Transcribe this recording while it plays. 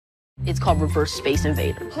It's called Reverse Space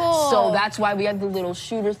Invader. Oh. So that's why we have the little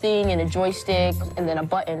shooter thing and a joystick and then a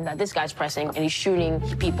button that this guy's pressing and he's shooting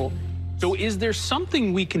people. So is there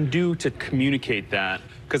something we can do to communicate that?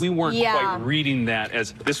 Because we weren't quite reading that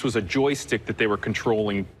as this was a joystick that they were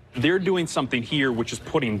controlling. They're doing something here which is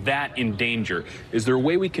putting that in danger. Is there a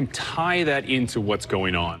way we can tie that into what's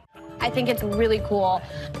going on? I think it's really cool.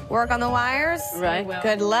 Work on the wires. Right.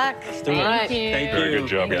 Good luck. All right. Thank you. Very good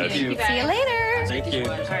job, guys. See you later. Thank you.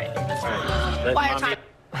 All right.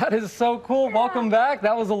 That is so cool. Welcome back.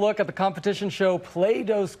 That was a look at the competition show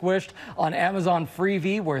Play-Doh Squished on Amazon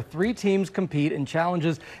Freevee, where 3 teams compete in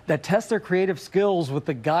challenges that test their creative skills with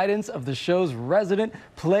the guidance of the show's resident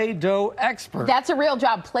Play-Doh expert. That's a real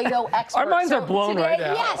job, Play-Doh expert. Our minds are blown today, right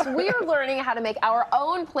now. Yes, we are learning how to make our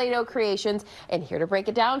own Play-Doh creations, and here to break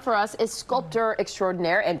it down for us is sculptor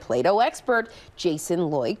extraordinaire and Play-Doh expert, Jason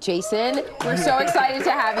Loik. Jason, we're so excited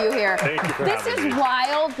to have you here. Thank you for This having is me.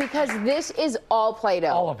 wild because this is all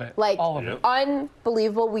Play-Doh. All of it. Like, all of it.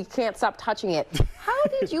 unbelievable. We can't stop touching it. How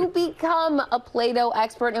did you become a Play-Doh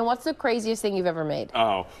expert, and what's the craziest thing you've ever made?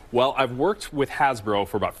 Oh, well, I've worked with Hasbro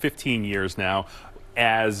for about 15 years now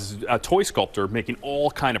as a toy sculptor, making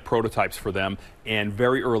all kind of prototypes for them. And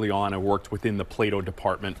very early on, I worked within the Play-Doh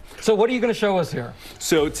department. So what are you going to show us here?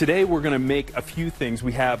 So today we're going to make a few things.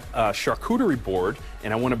 We have a charcuterie board,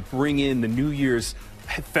 and I want to bring in the New Year's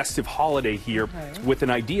festive holiday here with an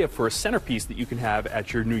idea for a centerpiece that you can have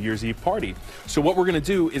at your New Year's Eve party. So what we're going to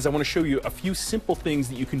do is I want to show you a few simple things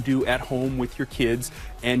that you can do at home with your kids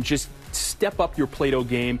and just step up your Play-Doh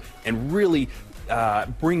game and really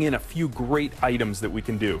bring in a few great items that we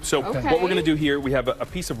can do. So what we're going to do here, we have a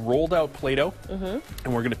piece of rolled out Play-Doh, and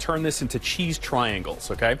we're going to turn this into cheese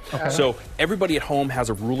triangles, okay? So everybody at home has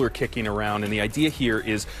a ruler kicking around, and the idea here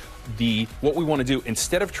is what we want to do,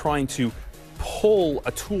 instead of trying to pull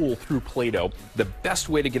a tool through Play-Doh, the best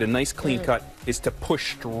way to get a nice clean cut is to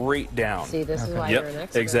push straight down. See, this is why you're an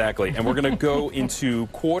expert. Exactly. And we're going to go into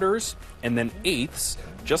quarters and then eighths,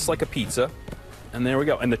 just like a pizza. And there we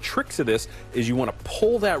go. And the trick to this is you want to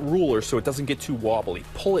pull that ruler so it doesn't get too wobbly.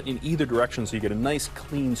 Pull it in either direction so you get a nice,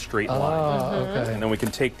 clean, straight line. Okay. And then we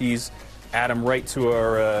can take these, add them right to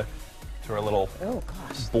our little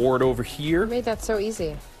board over here. You made that so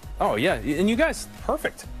easy. Oh, yeah. And you guys,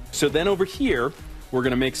 perfect. So then over here, we're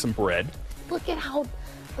going to make some bread. Look at how,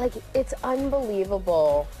 like, it's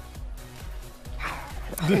unbelievable.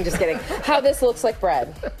 I'm just kidding. How this looks like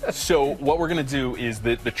bread. So what we're going to do is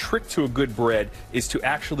the trick to a good bread is to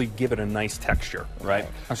actually give it a nice texture, right?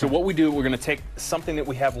 So what we do, we're going to take something that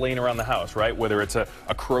we have laying around the house, right? Whether it's a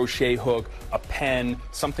crochet hook, a pen,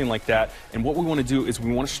 something like that. And what we want to do is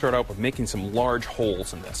we want to start out with making some large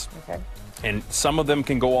holes in this. Okay. And some of them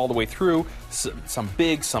can go all the way through, some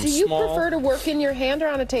big, some small. Do you prefer to work in your hand or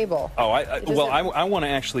on a table? Oh, I want to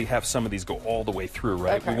actually have some of these go all the way through,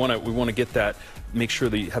 right? Okay. We want to get that, make sure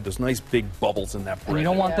that you have those nice big bubbles in that bread. And you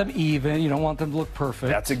don't want them even. You don't want them to look perfect.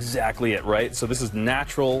 That's exactly it, right? So this is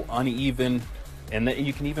natural, uneven, and then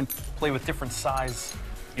you can even play with different size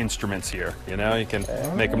instruments here. You know, you can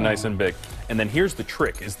make them nice and big. And then here's the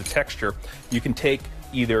trick: is the texture. You can take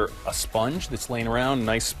either a sponge that's laying around, a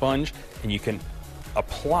nice sponge, and you can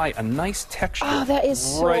apply a nice texture that is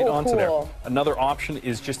so right onto there. cool. Another option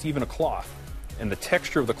is just even a cloth, and the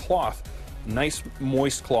texture of the cloth, nice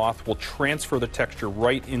moist cloth, will transfer the texture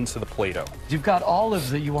right into the Play-Doh. You've got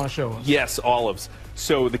olives that you want to show us. Yes, olives.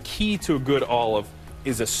 So the key to a good olive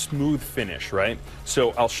is a smooth finish, right? So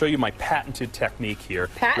I'll show you my patented technique here.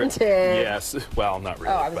 Patented? Yes. Well, not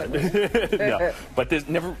really. Oh, I was no. But there's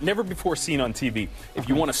never before seen on TV. If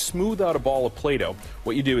you want to smooth out a ball of Play-Doh,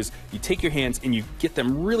 what you do is you take your hands and you get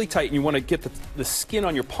them really tight, and you want to get the skin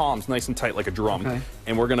on your palms nice and tight like a drum. Okay.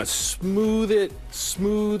 And we're going to smooth it,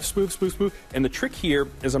 smooth. And the trick here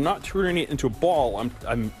is I'm not turning it into a ball,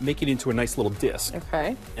 I'm making it into a nice little disc.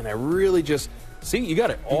 Okay. And I really just, see, you got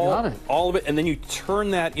it. All of it. And then you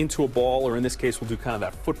turn that into a ball, or in this case, we'll do kind of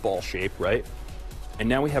that football shape, right? And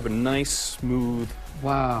now we have a nice, smooth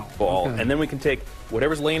ball. Okay. And then we can take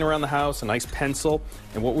whatever's laying around the house, a nice pencil,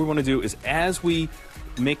 and what we want to do is as we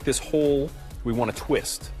make this hole, we want to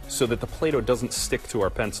twist so that the Play-Doh doesn't stick to our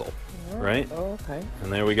pencil, right? Oh, okay.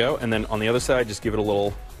 And there we go. And then on the other side, just give it a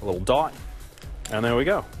little dot. And there we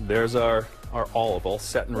go. There's our olive all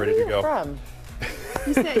set and ready to go. Where are you from?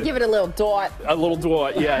 You said give it a little dot. A little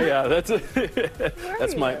dot, yeah.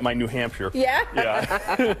 That's my New Hampshire. Yeah? Yeah.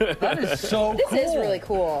 That is so cool. This is really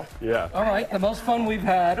cool. Yeah. All right, the most fun we've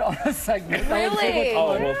had on a segment. That was so much Really?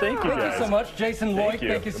 Oh, fun. well, thank you guys. Thank you so much, Jason Loik.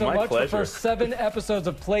 Thank you. So My much. pleasure. The first 7 episodes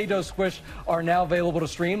of Play-Doh Squish are now available to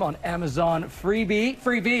stream on Amazon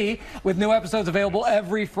Freevee, with new episodes available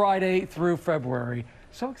every Friday through February.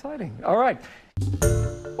 So exciting. All right.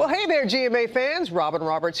 Well, hey there, GMA fans. Robin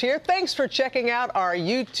Roberts here. Thanks for checking out our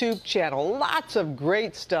YouTube channel. Lots of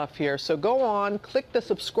great stuff here. So go on, click the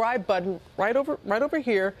subscribe button right over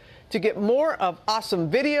here to get more of awesome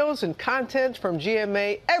videos and content from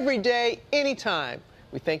GMA every day, anytime.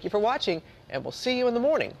 We thank you for watching, and we'll see you in the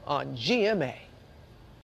morning on GMA.